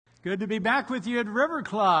Good to be back with you at River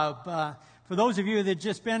Club. For those of you that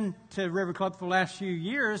just been to River Club for the last few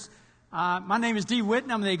years, my name is Dee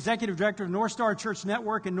Whitten. I'm the Executive Director of North Star Church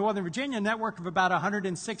Network in Northern Virginia, a network of about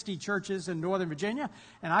 160 churches in Northern Virginia.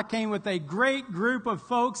 And I came with a great group of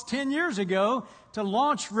folks 10 years ago to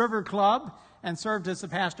launch River Club and served as the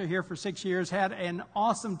pastor here for 6 years. Had an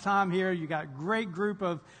awesome time here. You got a great group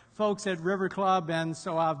of folks at River Club, and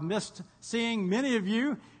so I've missed seeing many of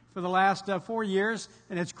you for the last 4 years,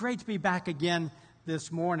 and it's great to be back again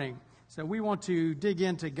this morning. So we want to dig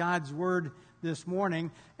into God's Word this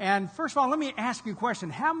morning. And first of all, let me ask you a question.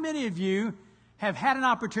 How many of you have had an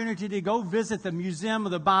opportunity to go visit the Museum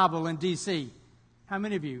of the Bible in D.C.? How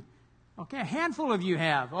many of you? Okay, a handful of you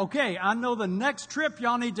have. Okay, I know the next trip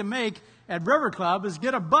y'all need to make at River Club is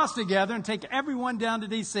get a bus together and take everyone down to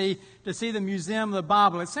D.C. to see the Museum of the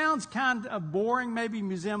Bible. It sounds kind of boring, maybe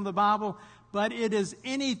Museum of the Bible, but it is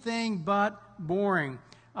anything but boring.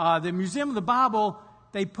 The Museum of the Bible,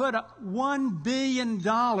 they put $1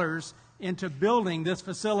 billion into building this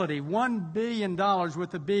facility, $1 billion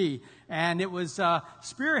with a B. And it was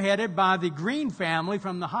spearheaded by the Green family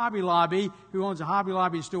from the Hobby Lobby, who owns the Hobby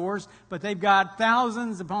Lobby stores. But they've got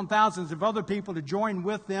thousands upon thousands of other people to join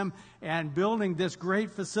with them and building this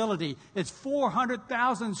great facility. It's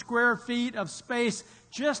 400,000 square feet of space,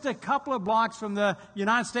 just a couple of blocks from the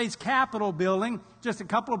United States Capitol building, just a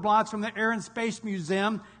couple of blocks from the Air and Space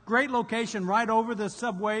Museum. Great location right over the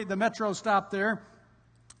subway, the metro stop there.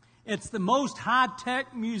 It's the most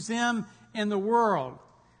high-tech museum in the world.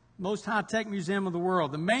 Most high-tech museum of the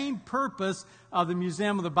world. The main purpose of the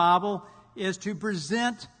Museum of the Bible is to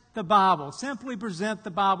present the Bible. Simply present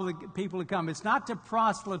the Bible to people to come. It's not to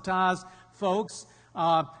proselytize folks.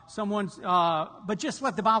 But just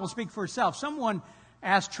let the Bible speak for itself. Someone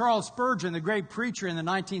asked Charles Spurgeon, the great preacher in the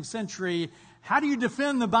 19th century, how do you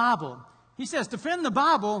defend the Bible? He says, defend the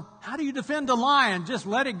Bible? How do you defend a lion? Just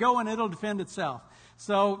let it go and it'll defend itself.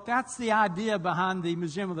 So that's the idea behind the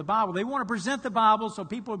Museum of the Bible. They want to present the Bible so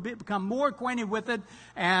people become more acquainted with it,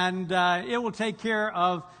 and it will take care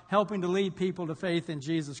of helping to lead people to faith in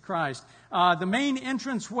Jesus Christ. The main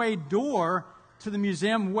entranceway door to the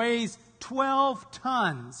museum weighs 12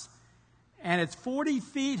 tons, and it's 40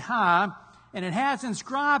 feet high, and it has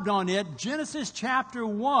inscribed on it Genesis chapter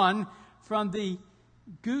 1 from the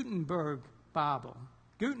Gutenberg Bible.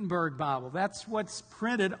 Gutenberg Bible. That's what's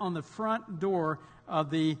printed on the front door of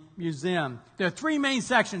the museum. There are three main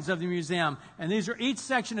sections of the museum, and each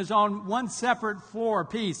section is on one separate floor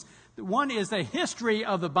piece. One is the history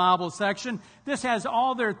of the Bible section. This has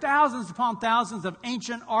all their thousands upon thousands of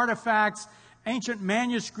ancient artifacts, ancient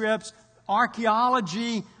manuscripts,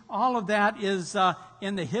 archaeology. All of that is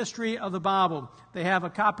in the history of the Bible. They have a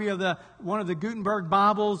copy of one of the Gutenberg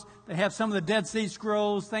Bibles. They have some of the Dead Sea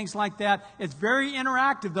Scrolls, things like that. It's very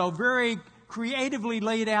interactive, though, very creatively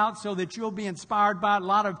laid out so that you'll be inspired by it. A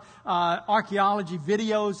lot of archaeology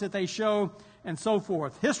videos that they show and so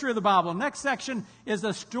forth. History of the Bible. Next section is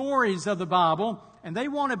the stories of the Bible, and they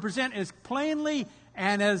want to present as plainly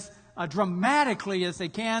and as dramatically as they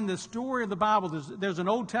can the story of the Bible. There's an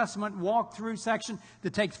Old Testament walkthrough section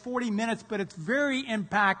that takes 40 minutes, but it's very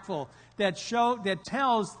impactful, that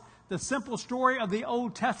tells the simple story of the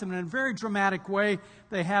Old Testament in a very dramatic way.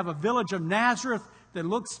 They have a village of Nazareth that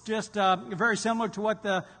looks just very similar to what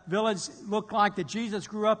the village looked like that Jesus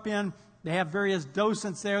grew up in. They have various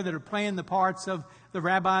docents there that are playing the parts of the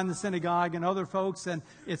rabbi in the synagogue and other folks, and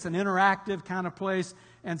it's an interactive kind of place.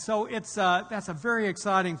 And so that's a very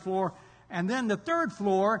exciting floor. And then the third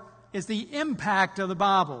floor is the impact of the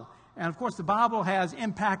Bible. And, of course, the Bible has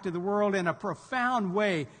impacted the world in a profound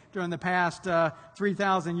way during the past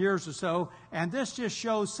 3,000 years or so. And this just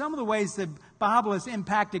shows some of the ways the Bible has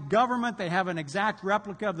impacted government. They have an exact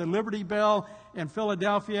replica of the Liberty Bell in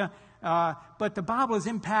Philadelphia. But the Bible has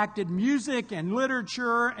impacted music and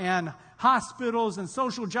literature and hospitals and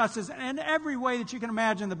social justice. And in every way that you can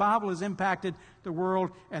imagine, the Bible has impacted the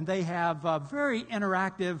world. And they have very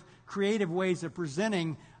interactive, creative ways of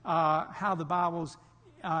presenting how the Bible's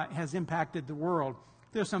has impacted the world.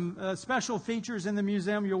 There's some special features in the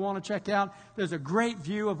museum you'll want to check out. There's a great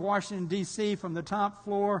view of Washington, D.C. from the top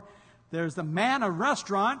floor. There's the Manna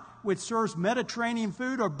Restaurant, which serves Mediterranean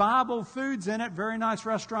food or Bible foods in it. Very nice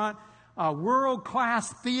restaurant.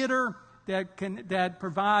 World-class theater that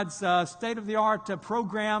provides state-of-the-art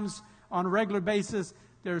programs on a regular basis.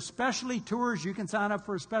 There's specialty tours. You can sign up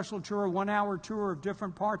for a special tour, a 1-hour tour of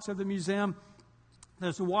different parts of the museum.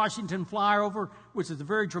 There's the Washington Flyover, which is a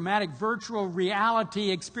very dramatic virtual reality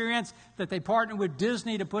experience that they partnered with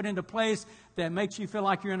Disney to put into place that makes you feel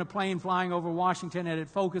like you're in a plane flying over Washington, and it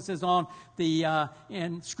focuses on the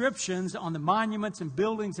inscriptions on the monuments and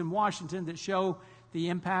buildings in Washington that show the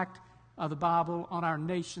impact of the Bible on our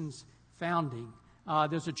nation's founding.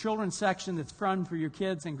 There's a children's section that's fun for your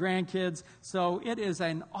kids and grandkids. So it is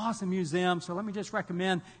an awesome museum. So let me just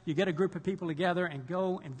recommend you get a group of people together and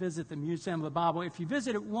go and visit the Museum of the Bible. If you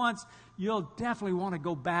visit it once, you'll definitely want to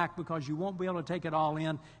go back because you won't be able to take it all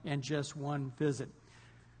in just one visit.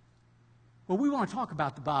 Well, we want to talk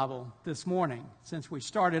about the Bible this morning. Since we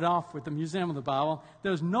started off with the Museum of the Bible,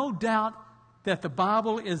 there's no doubt that the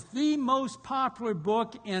Bible is the most popular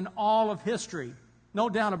book in all of history. No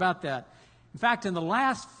doubt about that. In fact, in the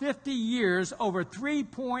last 50 years, over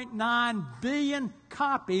 3.9 billion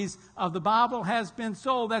copies of the Bible has been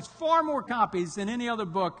sold. That's far more copies than any other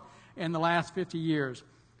book in the last 50 years.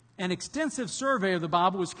 An extensive survey of the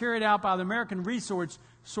Bible was carried out by the American Resource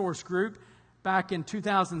Source Group back in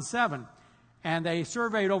 2007. And they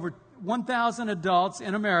surveyed over 1,000 adults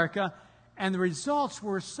in America. And the results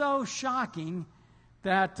were so shocking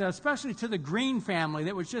that, especially to the Green family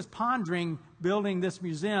that was just pondering building this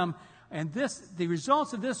museum, and the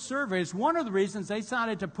results of this survey is one of the reasons they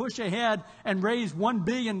decided to push ahead and raise $1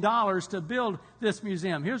 billion to build this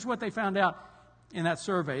museum. Here's what they found out in that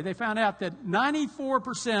survey. They found out that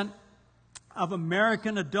 94% of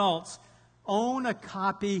American adults own a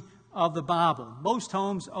copy of the Bible. Most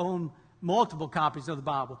homes own multiple copies of the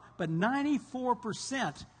Bible, but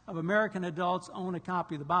 94% of American adults own a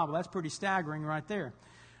copy of the Bible. That's pretty staggering right there.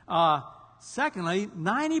 Secondly,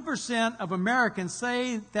 90% of Americans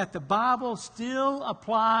say that the Bible still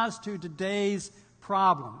applies to today's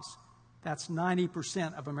problems. That's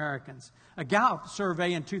 90% of Americans. A Gallup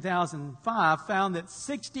survey in 2005 found that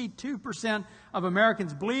 62% of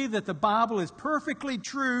Americans believe that the Bible is perfectly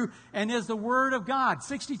true and is the Word of God.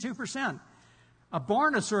 62%. A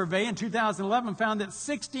Barna survey in 2011 found that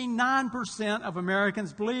 69% of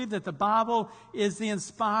Americans believe that the Bible is the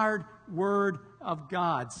inspired Word of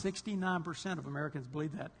God. 69% of Americans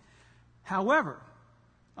believe that. However,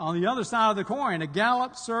 on the other side of the coin, a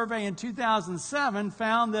Gallup survey in 2007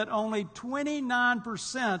 found that only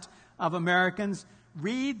 29% of Americans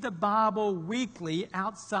read the Bible weekly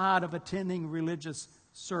outside of attending religious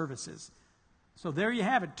services. So there you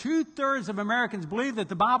have it. 2/3 of Americans believe that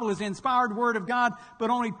the Bible is the inspired Word of God, but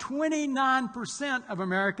only 29% of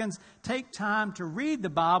Americans take time to read the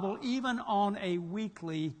Bible even on a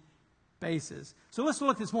weekly basis. So let's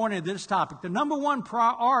look this morning at this topic, the number one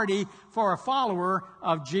priority for a follower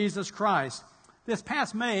of Jesus Christ. This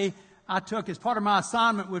past May, I took, as part of my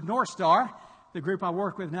assignment with North Star, the group I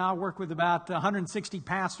work with now, I work with about 160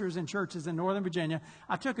 pastors in churches in Northern Virginia.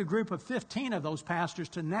 I took a group of 15 of those pastors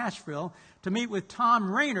to Nashville to meet with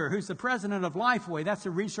Tom Rainer, who's the president of Lifeway. That's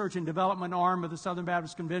the research and development arm of the Southern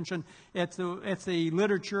Baptist Convention. It's the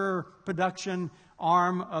literature production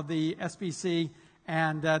arm of the SBC.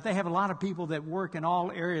 And they have a lot of people that work in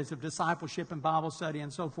all areas of discipleship and Bible study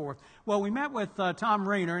and so forth. Well, we met with Tom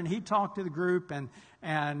Rainer, and he talked to the group,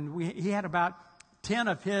 and he had about 10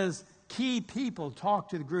 of his key people talk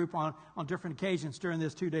to the group on different occasions during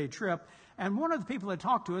this 2-day trip. And one of the people that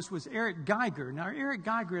talked to us was Eric Geiger. Now, Eric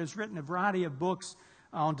Geiger has written a variety of books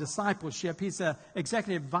on discipleship. He's the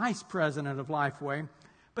executive vice president of Lifeway.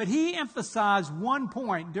 But he emphasized one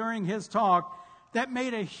point during his talk that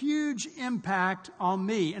made a huge impact on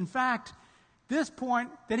me. In fact, this point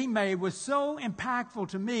that he made was so impactful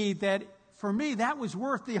to me that, for me, that was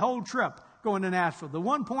worth the whole trip going to Nashville. The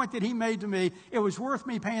one point that he made to me, it was worth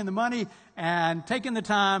me paying the money and taking the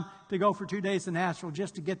time to go for 2 days to Nashville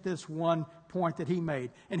just to get this one point that he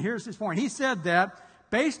made. And here's his point. He said that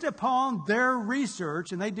based upon their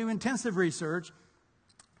research, and they do intensive research,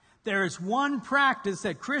 there is one practice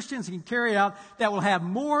that Christians can carry out that will have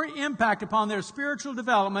more impact upon their spiritual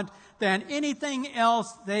development than anything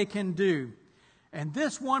else they can do. And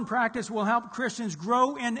this one practice will help Christians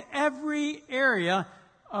grow in every area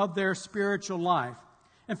of their spiritual life.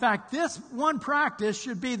 In fact, this one practice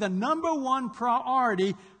should be the number one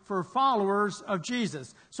priority for followers of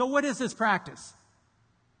Jesus. So what is this practice?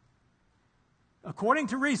 According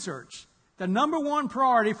to research, the number one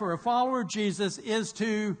priority for a follower of Jesus is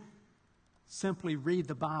to simply read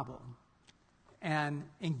the Bible and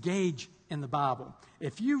engage in the Bible.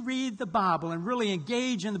 If you read the Bible and really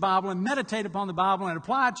engage in the Bible and meditate upon the Bible and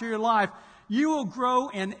apply it to your life, you will grow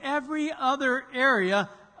in every other area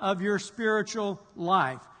of your spiritual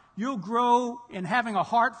life. You'll grow in having a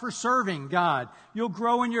heart for serving God. You'll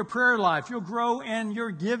grow in your prayer life. You'll grow in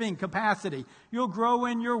your giving capacity. You'll grow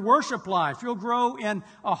in your worship life. You'll grow in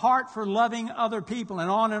a heart for loving other people,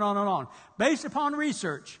 and on and on and on. Based upon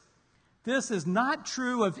research, this is not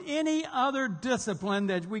true of any other discipline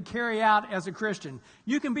that we carry out as a Christian.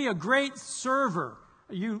 You can be a great server.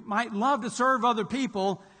 You might love to serve other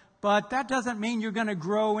people, but that doesn't mean you're going to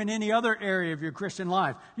grow in any other area of your Christian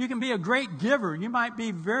life. You can be a great giver. You might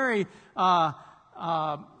be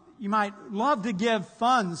you might love to give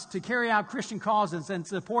funds to carry out Christian causes and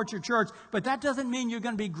support your church, but that doesn't mean you're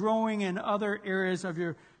going to be growing in other areas of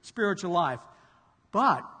your spiritual life.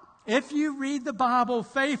 But if you read the Bible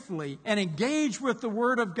faithfully and engage with the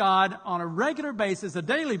Word of God on a regular basis, a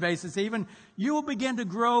daily basis even, you will begin to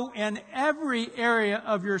grow in every area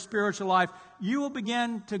of your spiritual life. You will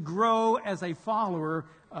begin to grow as a follower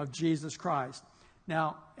of Jesus Christ.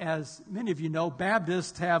 Now, as many of you know,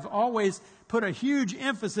 Baptists have always put a huge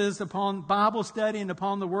emphasis upon Bible study and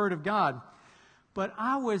upon the Word of God. But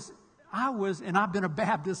I was, and I've been a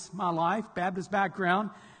Baptist my life, Baptist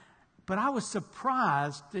background, but I was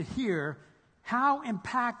surprised to hear how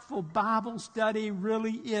impactful Bible study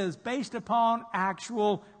really is based upon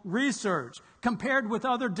actual research compared with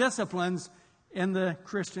other disciplines in the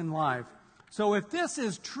Christian life. So if this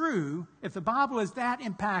is true, if the Bible is that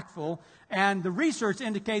impactful, and the research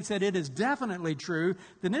indicates that it is definitely true,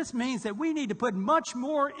 then this means that we need to put much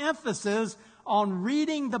more emphasis on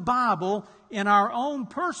reading the Bible in our own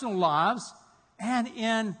personal lives and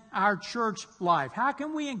in our church life. How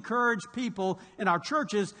can we encourage people in our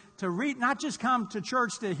churches to read, not just come to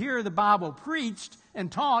church to hear the Bible preached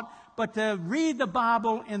and taught, but to read the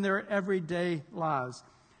Bible in their everyday lives?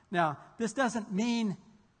 Now, this doesn't mean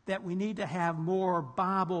that we need to have more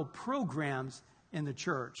Bible programs in the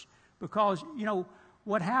church, because,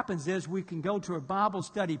 what happens is we can go to a Bible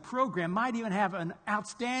study program, might even have an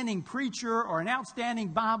outstanding preacher or an outstanding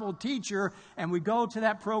Bible teacher, and we go to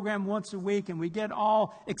that program once a week and we get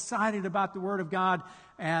all excited about the Word of God.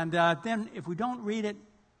 And then if we don't read it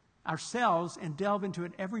ourselves and delve into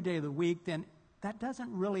it every day of the week, then that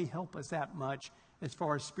doesn't really help us that much as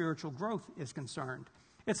far as spiritual growth is concerned.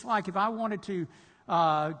 It's like if I wanted to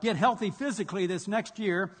get healthy physically this next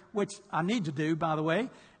year, which I need to do, by the way.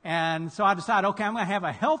 And so I decided, okay, I'm going to have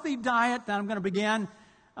a healthy diet that I'm going to begin,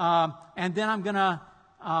 and then I'm going to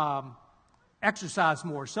exercise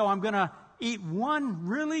more. So I'm going to eat one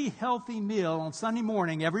really healthy meal on Sunday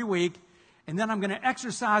morning every week, and then I'm going to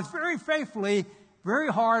exercise very faithfully,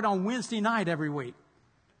 very hard on Wednesday night every week.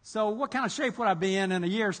 So what kind of shape would I be in a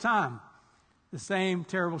year's time? The same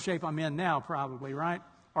terrible shape I'm in now, probably, right?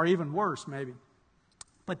 Or even worse, maybe.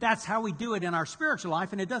 But that's how we do it in our spiritual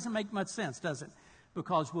life, and it doesn't make much sense, does it?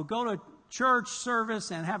 Because we'll go to church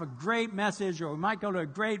service and have a great message, or we might go to a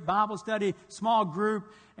great Bible study, small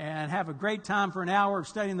group, and have a great time for an hour of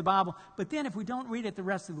studying the Bible. But then if we don't read it the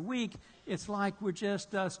rest of the week, it's like we're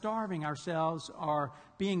just starving ourselves or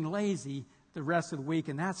being lazy the rest of the week,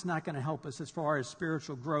 and that's not going to help us as far as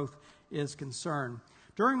spiritual growth is concerned.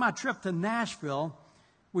 During my trip to Nashville,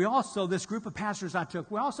 this group of pastors I took,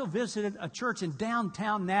 we also visited a church in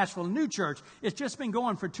downtown Nashville, a new church. It's just been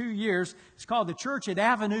going for 2 years. It's called the Church at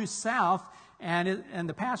Avenue South, and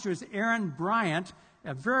the pastor is Aaron Bryant,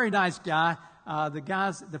 a very nice guy.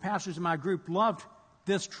 The pastors in my group loved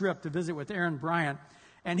this trip to visit with Aaron Bryant.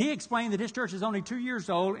 And he explained that his church is only 2 years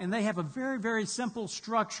old, and they have a very, very simple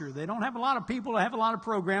structure. They don't have a lot of people, they have a lot of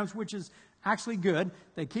programs, which is actually good.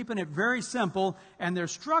 They're keeping it very simple, and their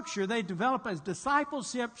structure, they develop a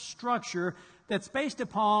discipleship structure that's based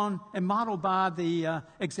upon and modeled by the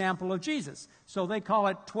example of Jesus. So they call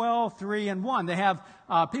it 12, 3, and 1. They have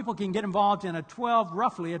people can get involved in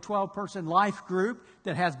roughly a 12-person life group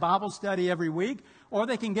that has Bible study every week, or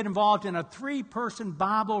they can get involved in a 3-person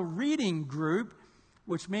Bible reading group,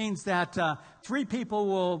 which means that 3 people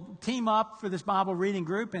will team up for this Bible reading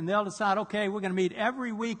group, and they'll decide, okay, we're going to meet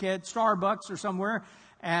every week at Starbucks or somewhere,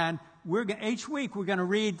 and each week we're going to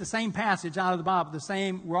read the same passage out of the Bible.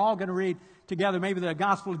 We're all going to read together maybe the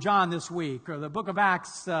Gospel of John this week, or the book of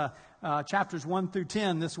Acts, chapters 1 through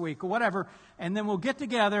 10 this week, or whatever, and then we'll get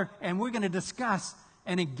together and we're going to discuss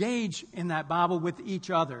and engage in that Bible with each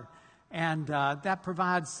other. And that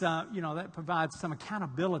provides some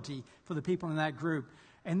accountability for the people in that group.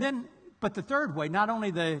 But the third way, not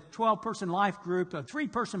only the 12-person life group, a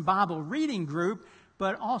 3-person Bible reading group,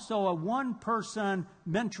 but also a 1-person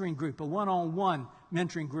mentoring group, a one-on-one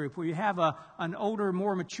mentoring group, where you have an older,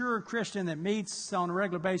 more mature Christian that meets on a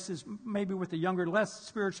regular basis, maybe with a younger, less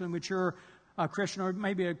spiritually mature Christian, or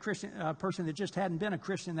maybe a Christian person that just hadn't been a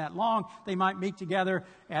Christian that long. They might meet together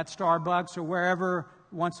at Starbucks or wherever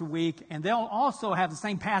once a week, and they'll also have the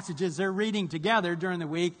same passages they're reading together during the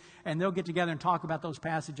week, and they'll get together and talk about those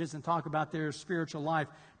passages and talk about their spiritual life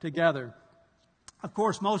together. Of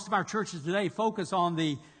course, most of our churches today focus on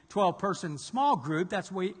the 12-person small group.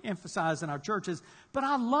 That's what we emphasize in our churches. But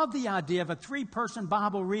I love the idea of a 3-person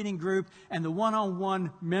Bible reading group and the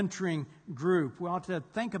one-on-one mentoring group. We ought to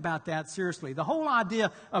think about that seriously. The whole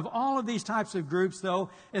idea of all of these types of groups, though,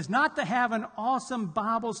 is not to have an awesome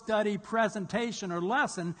Bible study presentation or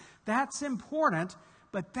lesson. That's important,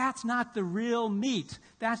 but that's not the real meat.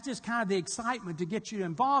 That's just kind of the excitement to get you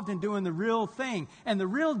involved in doing the real thing. And the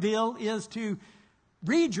real deal is to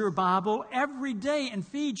read your Bible every day and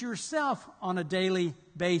feed yourself on a daily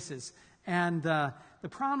basis. And the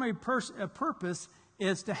primary purpose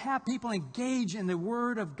is to have people engage in the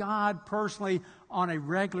Word of God personally on a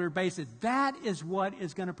regular basis. That is what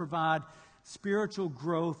is going to provide spiritual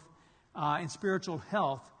growth and spiritual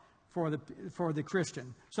health for the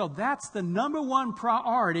Christian. So that's the number one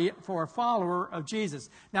priority for a follower of Jesus.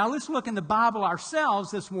 Now let's look in the Bible ourselves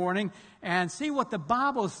this morning and see what the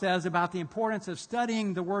Bible says about the importance of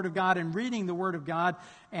studying the Word of God and reading the Word of God.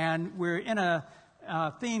 And we're in a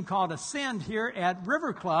theme called Ascend here at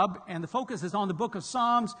River Club, and the focus is on the book of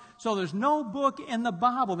Psalms. So there's no book in the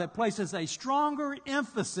Bible that places a stronger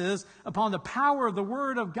emphasis upon the power of the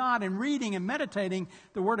Word of God and reading and meditating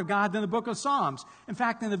the Word of God than the book of Psalms. In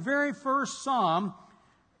fact, in the very first Psalm,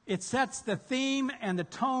 it sets the theme and the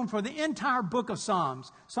tone for the entire book of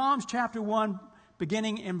Psalms. Psalms chapter 1,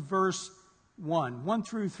 beginning in verse 1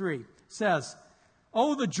 through 3, says,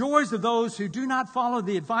 "Oh, the joys of those who do not follow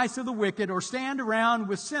the advice of the wicked or stand around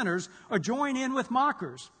with sinners or join in with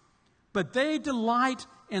mockers. But they delight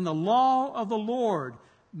in the law of the Lord,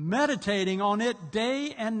 meditating on it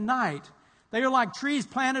day and night. They are like trees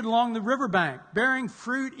planted along the riverbank, bearing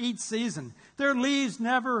fruit each season. Their leaves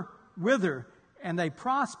never wither, and they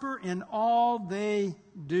prosper in all they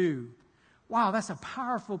do." Wow, that's a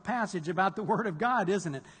powerful passage about the Word of God,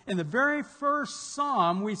 isn't it? In the very first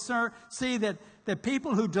Psalm, we see that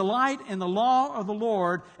people who delight in the law of the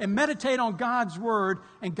Lord and meditate on God's Word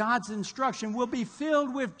and God's instruction will be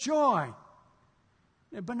filled with joy.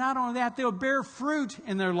 But not only that, they'll bear fruit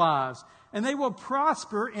in their lives, and they will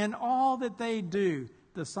prosper in all that they do,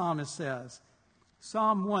 the psalmist says.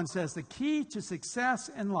 Psalm 1 says the key to success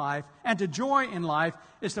in life and to joy in life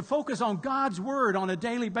is to focus on God's Word on a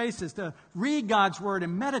daily basis, to read God's Word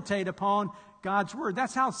and meditate upon God's Word.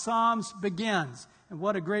 That's how Psalms begins. And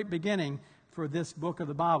what a great beginning for this book of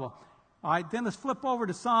the Bible. All right, then let's flip over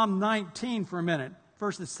to Psalm 19 for a minute,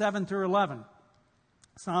 verses 7 through 11.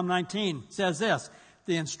 Psalm 19 says this,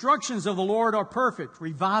 "The instructions of the Lord are perfect,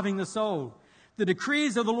 reviving the soul. The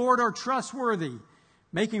decrees of the Lord are trustworthy,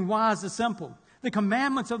 making wise the simple. The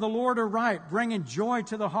commandments of the Lord are right, bringing joy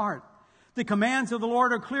to the heart. The commands of the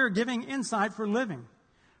Lord are clear, giving insight for living.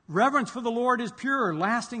 Reverence for the Lord is pure,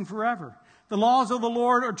 lasting forever. The laws of the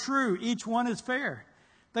Lord are true, each one is fair.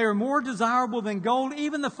 They are more desirable than gold,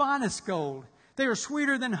 even the finest gold. They are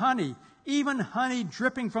sweeter than honey, even honey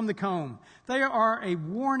dripping from the comb. They are a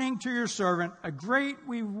warning to your servant, a great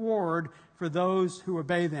reward for those who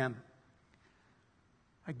obey them."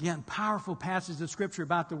 Again, powerful passage of Scripture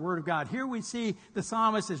about the Word of God. Here we see the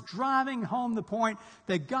psalmist is driving home the point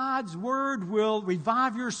that God's Word will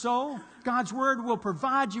revive your soul. God's Word will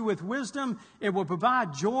provide you with wisdom. It will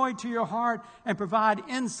provide joy to your heart and provide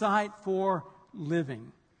insight for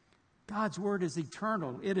living. God's Word is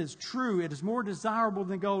eternal. It is true. It is more desirable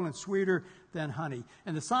than gold and sweeter than honey.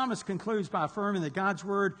 And the psalmist concludes by affirming that God's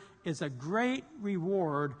Word is a great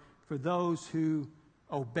reward for those who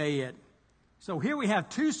obey it. So here we have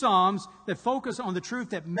two psalms that focus on the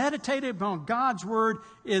truth that meditating upon God's Word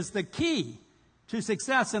is the key to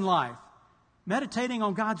success in life. Meditating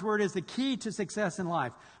on God's Word is the key to success in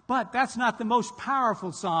life. But that's not the most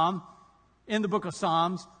powerful psalm in the book of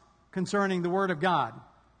Psalms concerning the Word of God.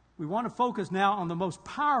 We want to focus now on the most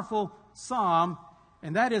powerful psalm,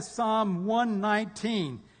 and that is Psalm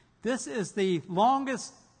 119. This is the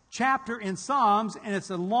longest chapter in Psalms, and it's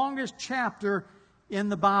the longest chapter in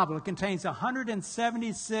the Bible. It contains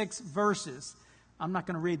 176 verses. I'm not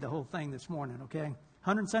going to read the whole thing this morning, okay?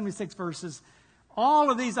 176 verses. All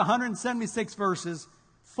of these 176 verses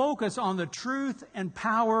focus on the truth and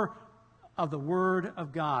power of the Word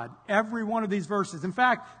of God. Every one of these verses. In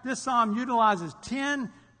fact, this psalm utilizes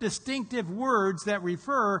 10 distinctive words that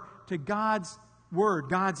refer to God's Word,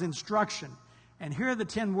 God's instruction. And here are the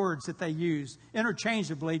 10 words that they use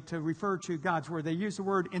interchangeably to refer to God's Word. They use the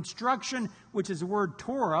word instruction, which is the word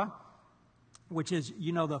Torah, which is,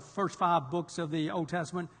 the first 5 books of the Old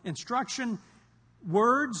Testament. Instruction,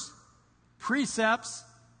 words, precepts,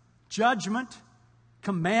 judgment,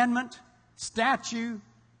 commandment, statute,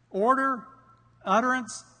 order,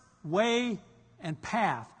 utterance, way, and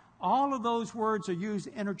path. All of those words are used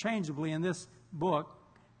interchangeably in this book,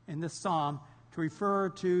 in this psalm, to refer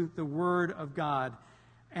to the Word of God.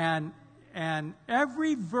 And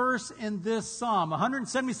every verse in this psalm,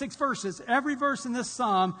 176 verses, every verse in this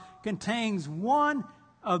psalm contains one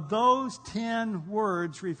of those 10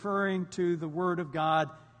 words referring to the Word of God,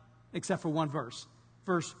 except for one verse.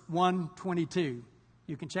 Verse 122.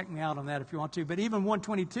 You can check me out on that if you want to. But even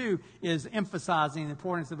 122 is emphasizing the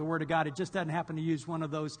importance of the Word of God. It just doesn't happen to use one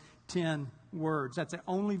of those 10 words. That's the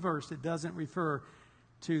only verse that doesn't refer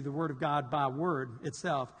to the Word of God by word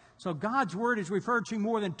itself. So God's Word is referred to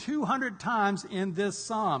more than 200 times in this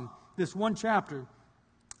psalm, this one chapter.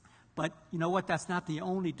 But you know what? That's not the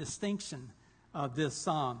only distinction of this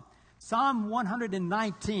psalm. Psalm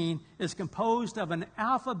 119 is composed of an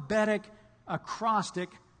alphabetic acrostic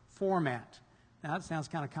format. Now, that sounds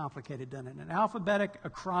kind of complicated, doesn't it? An alphabetic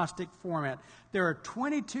acrostic format. There are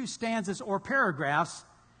 22 stanzas or paragraphs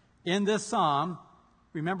in this psalm.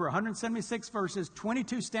 Remember, 176 verses,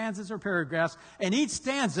 22 stanzas or paragraphs, and each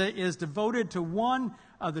stanza is devoted to one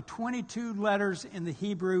of the 22 letters in the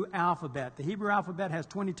Hebrew alphabet. The Hebrew alphabet has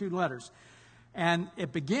 22 letters. And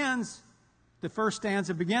it begins, the first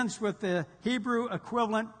stanza begins with the Hebrew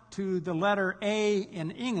equivalent to the letter A in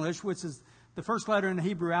English, which is the first letter in the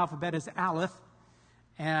Hebrew alphabet is Aleph.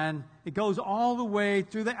 And it goes all the way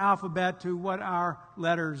through the alphabet to what our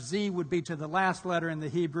letter Z would be, to the last letter in the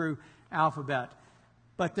Hebrew alphabet.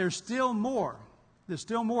 But there's still more. There's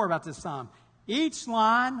still more about this psalm. Each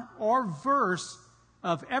line or verse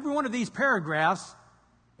of every one of these paragraphs,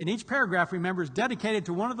 and each paragraph, remember, is dedicated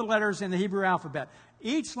to one of the letters in the Hebrew alphabet.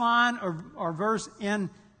 Each line or verse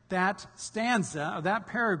in that stanza, of that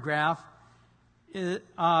paragraph,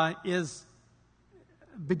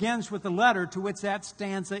 begins with the letter to which that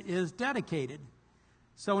stanza is dedicated.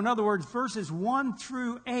 So, in other words, verses 1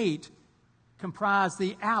 through 8 comprise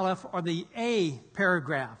the Aleph or the A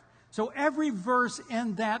paragraph. So every verse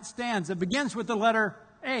in that stanza begins with the letter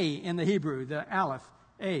A in the Hebrew, the Aleph,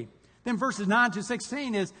 A. Then verses 9 to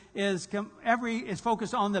 16 is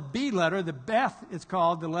focused on the B letter. The Beth is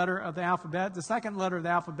called the letter of the alphabet, the second letter of the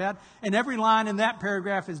alphabet. And every line in that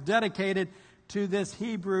paragraph is dedicated to this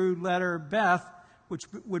Hebrew letter Beth, which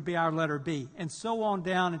would be our letter B. And so on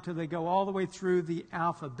down until they go all the way through the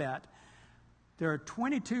alphabet. There are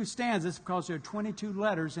 22 stanzas because there are 22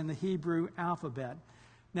 letters in the Hebrew alphabet.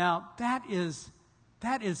 Now, that is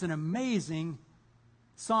an amazing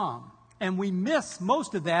psalm. And we miss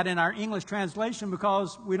most of that in our English translation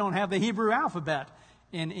because we don't have the Hebrew alphabet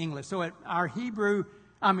in English. So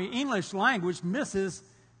English language misses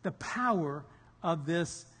the power of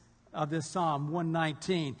this Psalm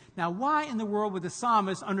 119. Now, why in the world would the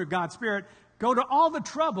psalmist, under God's Spirit, go to all the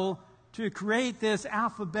trouble to create this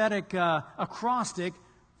alphabetic acrostic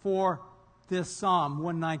for this Psalm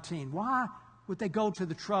 119? Why would they go to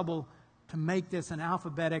the trouble to make this an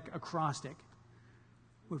alphabetic acrostic?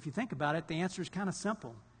 Well, if you think about it, the answer is kind of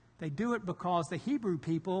simple. They do it because the Hebrew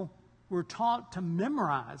people were taught to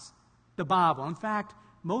memorize the Bible. In fact,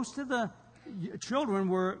 most of the children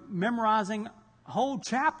were memorizing whole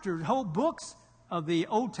chapters, whole books of the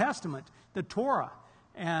Old Testament, the Torah,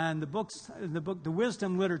 and the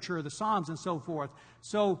wisdom literature, the Psalms, and so forth.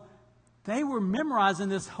 So they were memorizing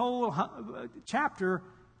this whole chapter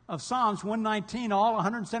of Psalms 119, all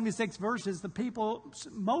 176 verses.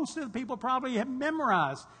 Most of the people probably have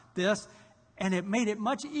memorized this, and it made it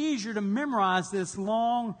much easier to memorize this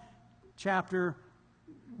long chapter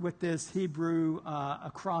with this Hebrew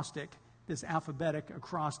acrostic, this alphabetic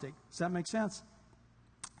acrostic. Does that make sense?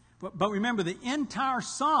 But remember, the entire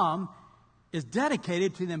psalm is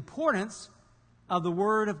dedicated to the importance of the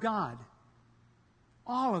Word of God.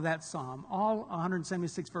 All of that psalm, all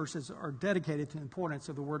 176 verses, are dedicated to the importance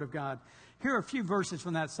of the Word of God. Here are a few verses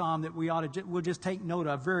from that psalm that we'll just take note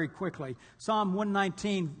of very quickly. Psalm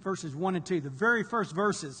 119, verses 1 and 2, the very first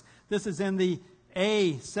verses. This is in the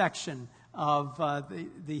A section of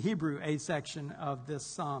the Hebrew A section of this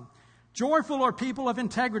psalm. Joyful are people of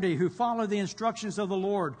integrity who follow the instructions of the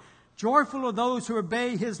Lord. Joyful are those who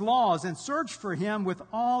obey His laws and search for Him with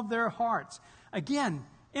all their hearts. Again,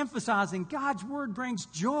 emphasizing God's Word brings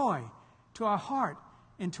joy to our heart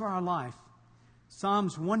and to our life.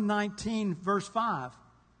 Psalms 119, verse 5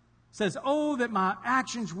 says, "Oh, that my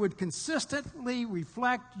actions would consistently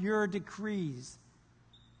reflect your decrees."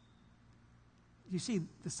 You see,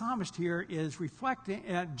 the psalmist here is reflecting,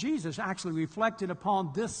 Jesus actually reflected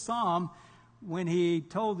upon this psalm when he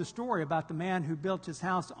told the story about the man who built his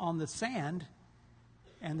house on the sand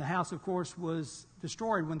And the house, of course, was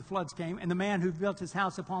destroyed when the floods came. And the man who built his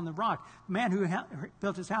house upon the rock, the man who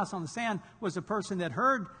built his house on the sand, was the person that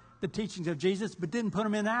heard the teachings of Jesus but didn't put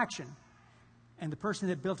them into action. And the person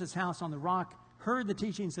that built his house on the rock heard the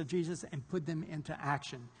teachings of Jesus and put them into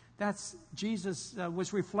action. That's Jesus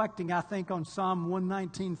was reflecting, I think, on Psalm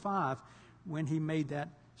 119:5 when he made that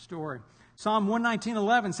story. Psalm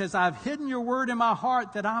 119:11 says, "I've hidden your word in my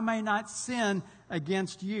heart that I may not sin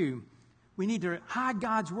against you." We need to hide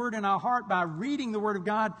God's word in our heart by reading the word of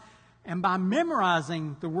God and by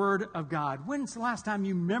memorizing the word of God. When's the last time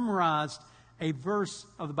you memorized a verse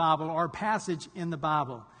of the Bible or a passage in the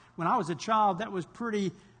Bible? When I was a child, that was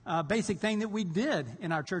pretty basic thing that we did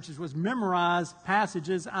in our churches, was memorize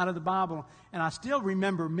passages out of the Bible. And I still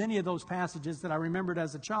remember many of those passages that I remembered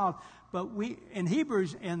as a child. But in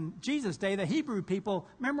Hebrews, in Jesus' day, the Hebrew people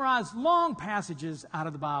memorized long passages out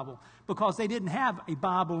of the Bible because they didn't have a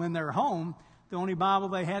Bible in their home. The only Bible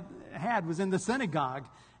they had was in the synagogue.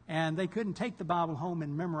 And they couldn't take the Bible home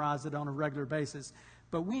and memorize it on a regular basis.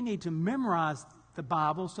 But we need to memorize the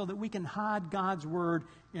Bible so that we can hide God's word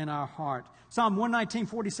in our heart. Psalm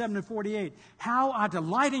 119:47 and 48. "How I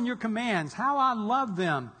delight in your commands, how I love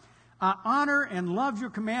them. I honor and love your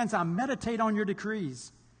commands. I meditate on your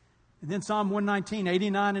decrees." And then Psalm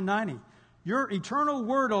 119:89 and 90. "Your eternal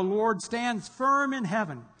word, O Lord, stands firm in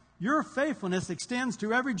heaven. Your faithfulness extends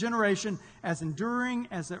to every generation, as enduring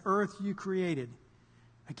as the earth you created."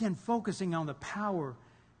 Again, focusing on the power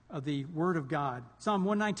of the word of God. Psalm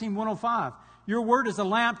 119:105. "Your word is a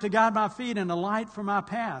lamp to guide my feet and a light for my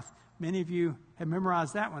path." Many of you have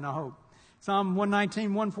memorized that one, I hope. Psalm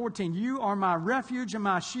 119:114. "You are my refuge and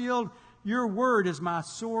my shield. Your word is my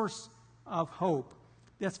source of hope."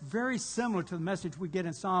 That's very similar to the message we get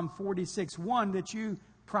in Psalm 46:1 that you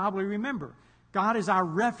probably remember. God is our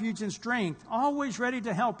refuge and strength, always ready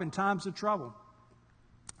to help in times of trouble.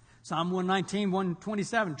 Psalm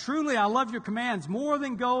 119:127. "Truly I love your commands more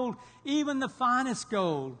than gold, even the finest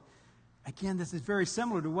gold." Again, this is very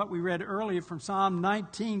similar to what we read earlier from Psalm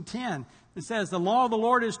 19:10. It says, "The law of the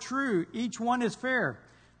Lord is true, each one is fair.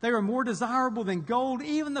 They are more desirable than gold,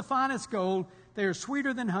 even the finest gold. They are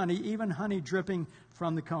sweeter than honey, even honey dripping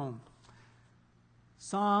from the comb."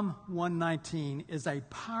 Psalm 119 is a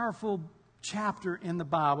powerful chapter in the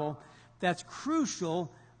Bible that's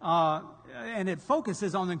crucial, and it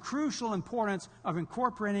focuses on the crucial importance of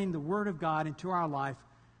incorporating the Word of God into our life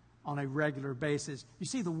on a regular basis. You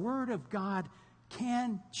see, the Word of God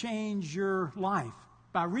can change your life.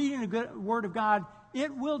 By reading the Word of God,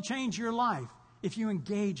 it will change your life if you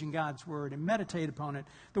engage in God's Word and meditate upon it.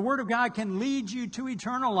 The Word of God can lead you to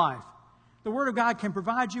eternal life. The Word of God can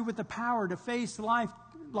provide you with the power to face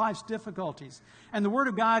life's difficulties. And the Word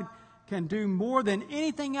of God can do more than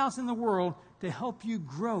anything else in the world to help you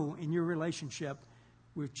grow in your relationship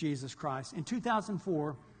with Jesus Christ. In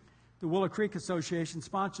 2004, the Willow Creek Association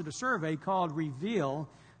sponsored a survey called Reveal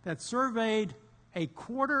that surveyed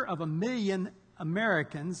 250,000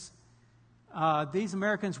 Americans. These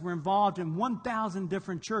Americans were involved in 1,000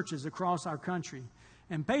 different churches across our country.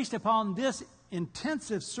 And based upon this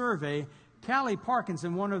intensive survey, Callie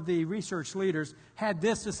Parkinson, one of the research leaders, had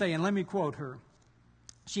this to say, and let me quote her.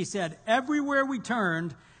 She said, "Everywhere we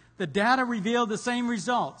turned, the data revealed the same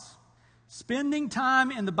results. Spending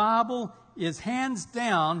time in the Bible is hands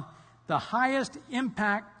down the highest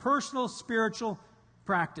impact personal spiritual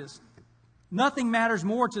practice. Nothing matters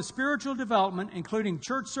more to spiritual development, including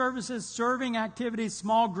church services, serving activities,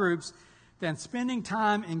 small groups, than spending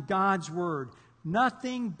time in God's Word.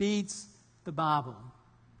 Nothing beats the Bible."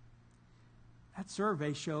 That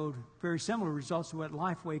survey showed very similar results to what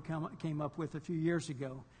Lifeway came up with a few years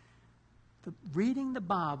ago. Reading the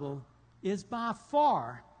Bible is by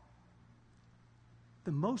far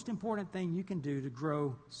the most important thing you can do to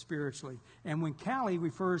grow spiritually. And when Callie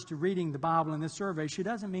refers to reading the Bible in this survey, she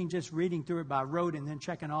doesn't mean just reading through it by rote and then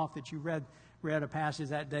checking off that you read a passage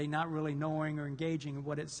that day, not really knowing or engaging in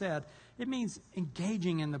what it said. It means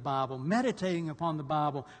engaging in the Bible, meditating upon the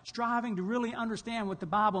Bible, striving to really understand what the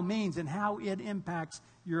Bible means and how it impacts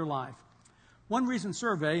your life. One recent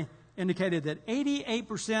survey indicated that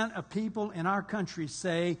 88% of people in our country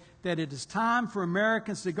say that it is time for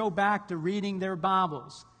Americans to go back to reading their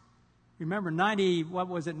Bibles. Remember,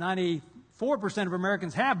 94% of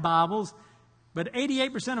Americans have Bibles, but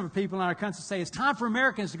 88% of the people in our country say it's time for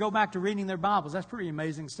Americans to go back to reading their Bibles. That's a pretty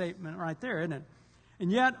amazing statement right there, isn't it? And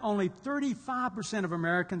yet, only 35% of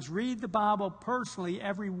Americans read the Bible personally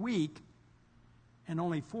every week, and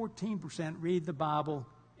only 14% read the Bible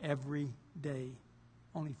every day.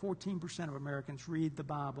 Only 14% of Americans read the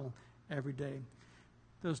Bible every day.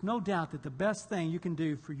 there's no doubt that the best thing you can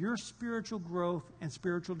do for your spiritual growth and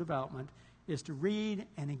spiritual development is to read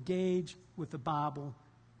and engage with the Bible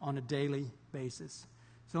on a daily basis.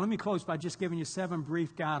 So let me close by just giving you 7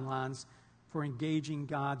 brief guidelines for engaging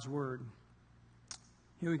God's Word.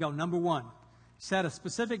 Here we go. Number 1, set a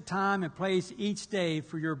specific time and place each day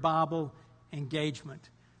for your Bible engagement.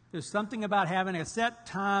 There's something about having a set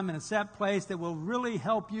time and a set place that will really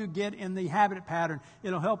help you get in the habit pattern.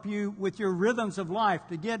 It'll help you with your rhythms of life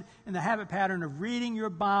to get in the habit pattern of reading your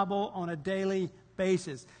Bible on a daily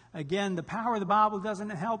basis. Again, the power of the Bible doesn't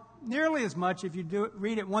help nearly as much if you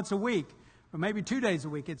read it once a week or maybe 2 days a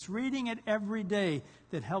week. It's reading it every day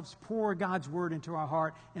that helps pour God's Word into our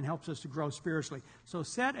heart and helps us to grow spiritually. So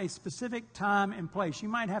set a specific time and place. You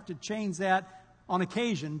might have to change that on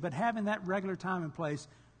occasion, but having that regular time and place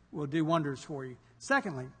will do wonders for you.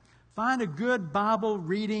 Secondly, find a good Bible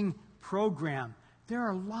reading program. There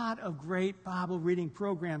are a lot of great Bible reading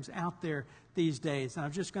programs out there these days, and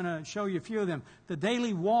I'm just going to show you a few of them. The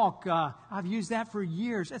Daily Walk, I've used that for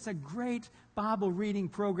years. It's a great Bible reading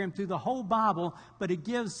program through the whole Bible, but it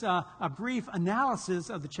gives a brief analysis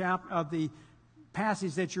of the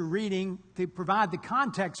passage that you're reading to provide the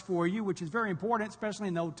context for you, which is very important, especially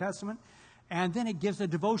in the Old Testament. And then it gives a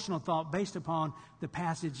devotional thought based upon the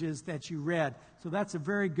passages that you read. So that's a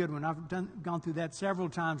very good one. I've gone through that several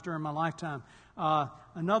times during my lifetime.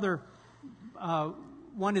 Another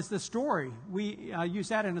one is the story. We used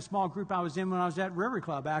that in a small group I was in when I was at River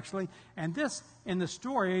Club, actually. And this, in the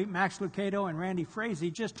story, Max Lucado and Randy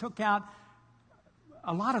Frazee just took out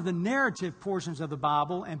a lot of the narrative portions of the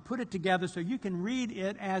Bible and put it together so you can read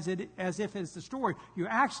it as if it's the story. You're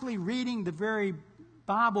actually reading the very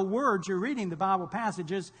Bible words, you're reading the Bible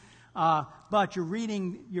passages, but you're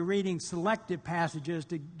reading selective passages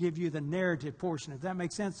to give you the narrative portion. If that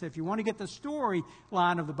makes sense. If you want to get the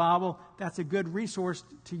storyline of the Bible, that's a good resource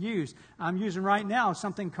to use. I'm using right now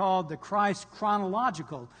something called the Christ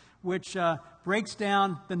Chronological, which breaks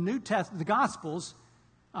down the Gospels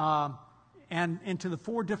and into the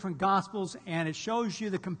 4 different Gospels, and it shows you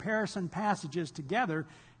the comparison passages together.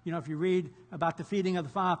 You know, if you read about the feeding of the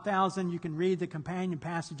 5,000, you can read the companion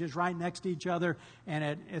passages right next to each other,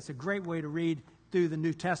 and it's a great way to read through the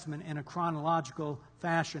New Testament in a chronological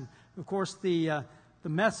fashion. Of course, the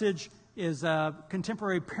Message is a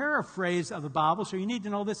contemporary paraphrase of the Bible, so you need to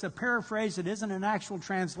know this is a paraphrase. It isn't an actual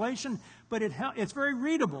translation, but it's very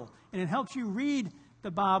readable, and it helps you read the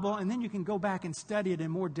Bible, and then you can go back and study it in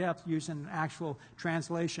more depth using an actual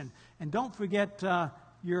translation. And don't forget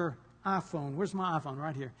your iPhone. Where's my iPhone?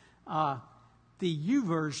 Right here. The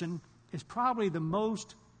YouVersion is probably the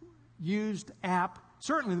most used app,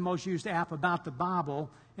 certainly the most used app about the Bible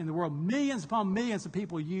in the world. Millions upon millions of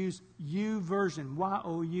people use YouVersion,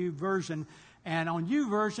 Y-O-U version. And on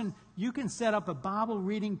YouVersion, you can set up a Bible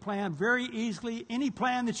reading plan very easily. Any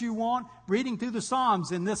plan that you want, reading through the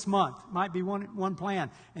Psalms in this month might be one plan.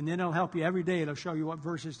 And then it'll help you every day. It'll show you what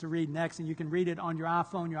verses to read next. And you can read it on your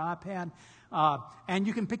iPhone, your iPad. And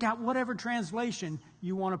you can pick out whatever translation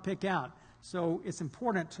you want to pick out. So it's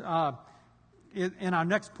important. And our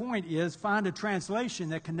next point is find a translation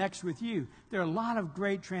that connects with you. There are a lot of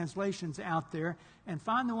great translations out there, and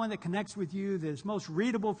find the one that connects with you, that is most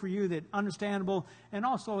readable for you, that's understandable. And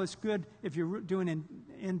also it's good if you're doing an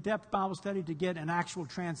in-depth Bible study to get an actual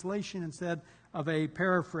translation instead of a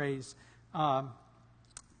paraphrase.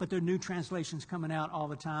 But there are new translations coming out all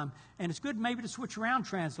the time. And it's good maybe to switch around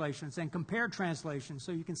translations and compare translations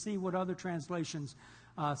so you can see what other translations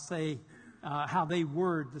say, how they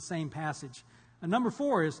word the same passage. And number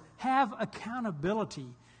 4 is have accountability.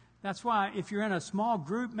 That's why if you're in a small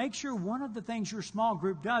group, make sure one of the things your small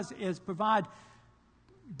group does is provide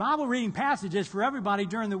Bible reading passages for everybody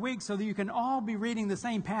during the week so that you can all be reading the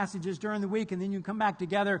same passages during the week, and then you can come back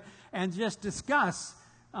together and just discuss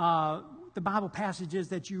the Bible passages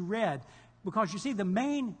that you read. Because you see, the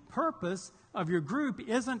main purpose of your group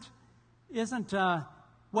isn't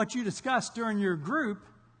what you discuss during your group,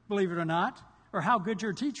 believe it or not, or how good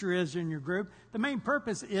your teacher is in your group. The main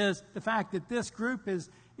purpose is the fact that this group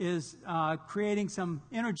is creating some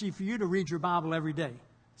energy for you to read your Bible every day.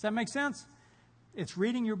 Does that make sense? It's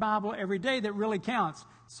reading your Bible every day that really counts.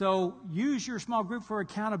 So use your small group for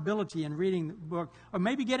accountability in reading the book. Or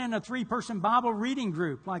maybe get in a 3-person Bible reading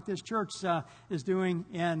group like this church is doing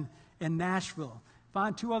in Nashville.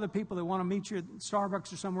 Find 2 other people that want to meet you at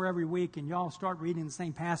Starbucks or somewhere every week, and y'all start reading the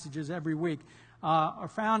same passages every week. Or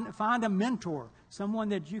find a mentor, someone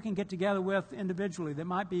that you can get together with individually that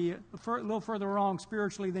might be a little further along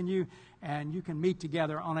spiritually than you, and you can meet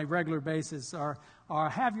together on a regular basis. Or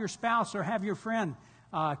have your spouse or have your friend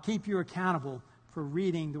keep you accountable for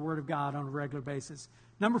reading the Word of God on a regular basis.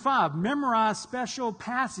 Number 5, memorize special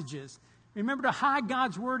passages. Remember to hide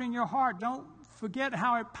God's Word in your heart. Don't forget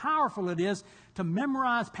how powerful it is to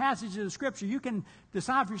memorize passages of Scripture. You can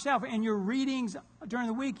decide for yourself in your readings during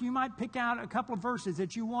the week, you might pick out a couple of verses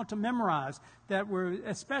that you want to memorize that were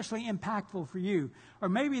especially impactful for you. Or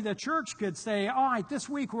maybe the church could say, all right, this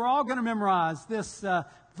week we're all going to memorize this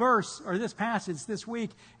verse or this passage this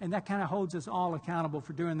week, and that kind of holds us all accountable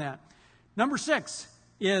for doing that. Number 6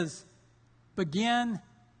 is begin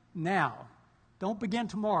now. Don't begin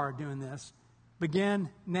tomorrow doing this. Begin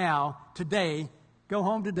now, today. Go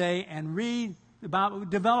home today and read the Bible.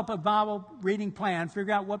 Develop a Bible reading plan.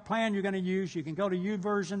 Figure out what plan you're going to use. You can go to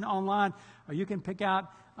YouVersion online, or you can pick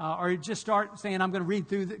out, or just start saying, I'm going to read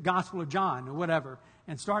through the Gospel of John or whatever,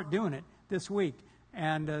 and start doing it this week.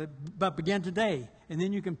 But begin today, and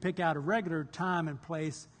then you can pick out a regular time and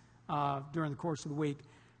place during the course of the week.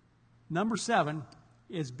 Number 7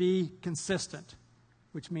 is be consistent,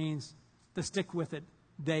 which means to stick with it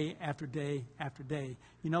day after day after day.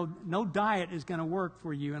 You know, no diet is going to work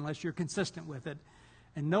for you unless you're consistent with it.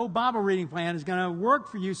 And no Bible reading plan is going to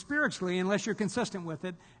work for you spiritually unless you're consistent with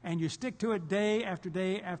it and you stick to it day after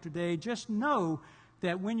day after day. Just know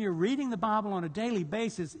that when you're reading the Bible on a daily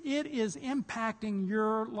basis, it is impacting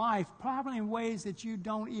your life, probably in ways that you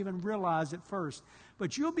don't even realize at first.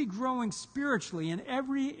 But you'll be growing spiritually in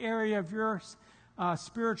every area of your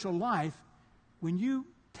spiritual life when you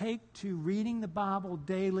take to reading the Bible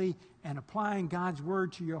daily and applying God's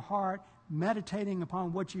Word to your heart, meditating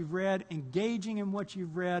upon what you've read, engaging in what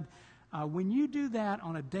you've read. When you do that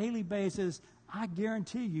on a daily basis, I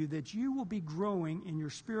guarantee you that you will be growing in your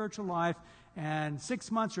spiritual life, and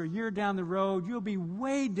 6 months or a year down the road, you'll be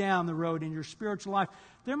way down the road in your spiritual life.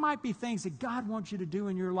 There might be things that God wants you to do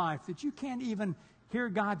in your life that you can't even hear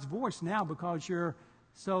God's voice now because you're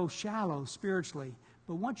so shallow spiritually.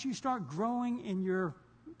 But once you start growing in your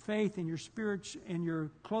faith, in your spirit, in your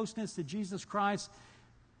closeness to Jesus Christ,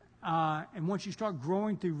 and once you start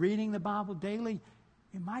growing through reading the Bible daily,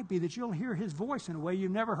 it might be that you'll hear His voice in a way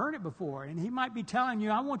you've never heard it before. And He might be telling you,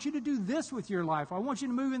 I want you to do this with your life. I want you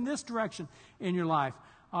to move in this direction in your life.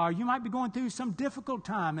 You might be going through some difficult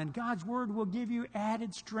time, and God's Word will give you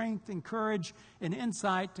added strength and courage and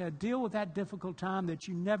insight to deal with that difficult time that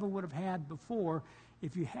you never would have had before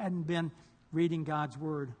if you hadn't been reading God's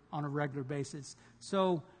Word on a regular basis.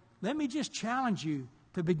 So let me just challenge you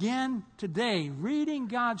to begin today reading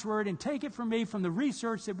God's Word, and take it from me, from the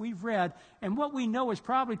research that we've read and what we know is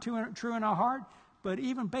probably true in our heart, but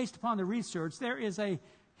even based upon the research, there is a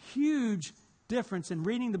huge difference in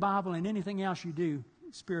reading the Bible and anything else you do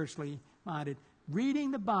spiritually minded.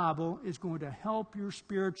 Reading the Bible is going to help your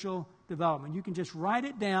spiritual development. You can just write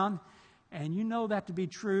it down, and you know that to be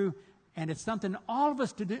true. And it's something all of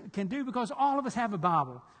us can do because all of us have a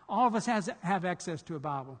Bible. All of us have access to a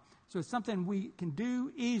Bible. So it's something we can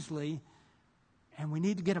do easily, and we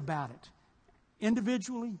need to get about it.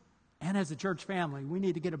 Individually and as a church family, we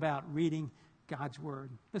need to get about reading God's Word.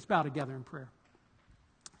 Let's bow together in prayer.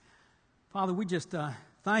 Father, we just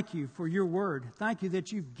thank you for your Word. Thank you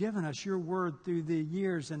that you've given us your Word through the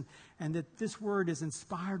years, and that this Word is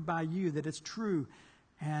inspired by you, that it's true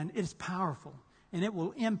and it's powerful, and it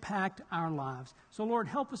will impact our lives. So, Lord,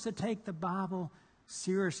 help us to take the Bible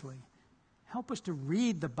seriously. Help us to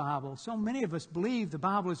read the Bible. So many of us believe the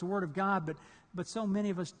Bible is the Word of God, but so many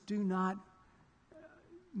of us do not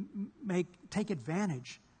take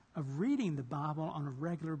advantage of reading the Bible on a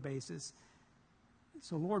regular basis.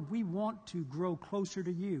 So, Lord, we want to grow closer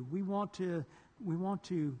to you. We want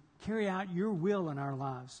to carry out your will in our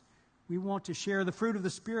lives. We want to share the fruit of the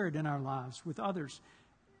Spirit in our lives with others.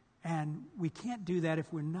 And we can't do that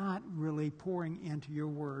if we're not really pouring into your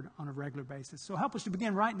Word on a regular basis. So help us to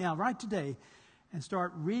begin right now, right today, and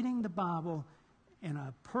start reading the Bible in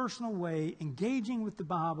a personal way, engaging with the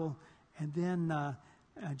Bible, and then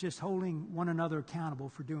just holding one another accountable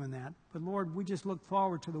for doing that. But Lord, we just look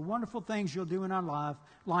forward to the wonderful things you'll do in our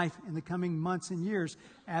life in the coming months and years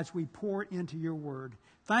as we pour into your Word.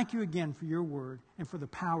 Thank you again for your Word and for the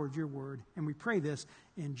power of your Word. And we pray this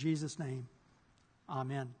in Jesus' name.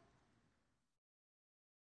 Amen.